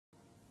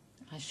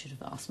I should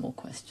have asked more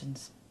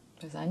questions,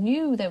 because I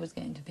knew there was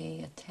going to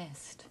be a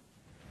test.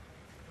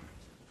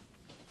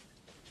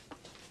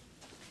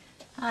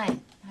 Hi,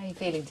 how are you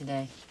feeling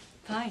today?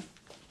 Fine.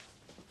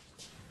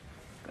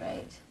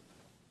 Great.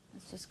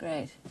 That's just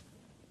great.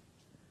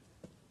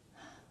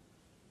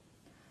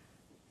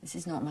 This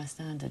is not my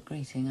standard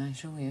greeting, I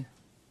assure you.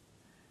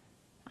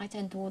 I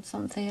tend towards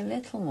something a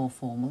little more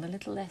formal, a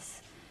little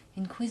less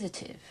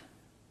inquisitive,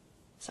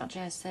 such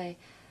as, say,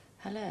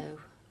 hello.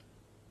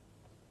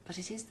 But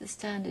it is the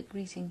standard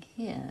greeting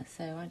here,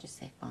 so I just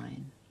say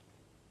fine.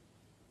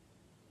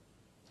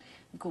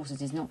 Of course,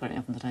 it is not very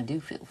often that I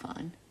do feel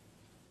fine.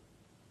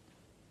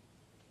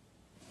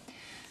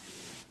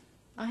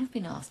 I have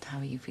been asked, how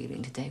are you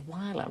feeling today,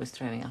 while I was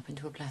throwing up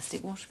into a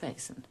plastic wash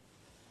basin.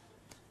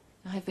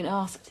 I have been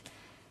asked,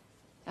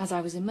 as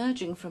I was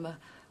emerging from a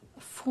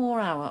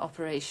 4-hour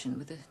operation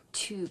with a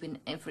tube in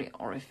every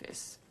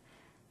orifice,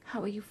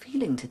 how are you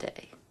feeling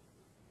today?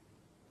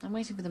 I'm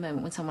waiting for the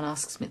moment when someone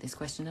asks me this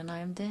question and I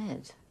am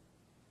dead.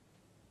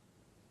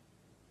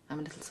 I'm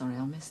a little sorry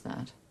I'll miss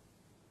that.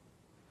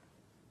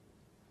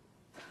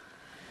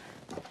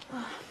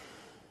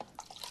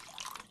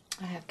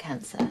 I have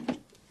cancer,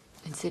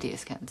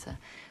 insidious cancer,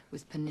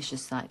 with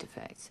pernicious side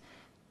effects.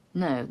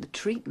 No, the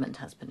treatment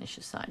has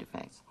pernicious side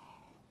effects.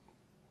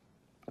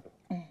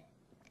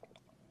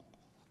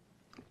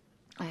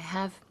 I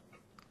have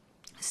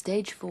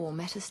stage 4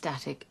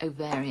 metastatic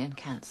ovarian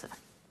cancer.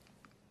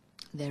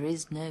 There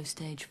is no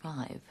stage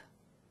 5.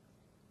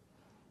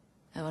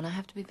 Oh, and I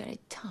have to be very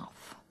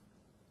tough.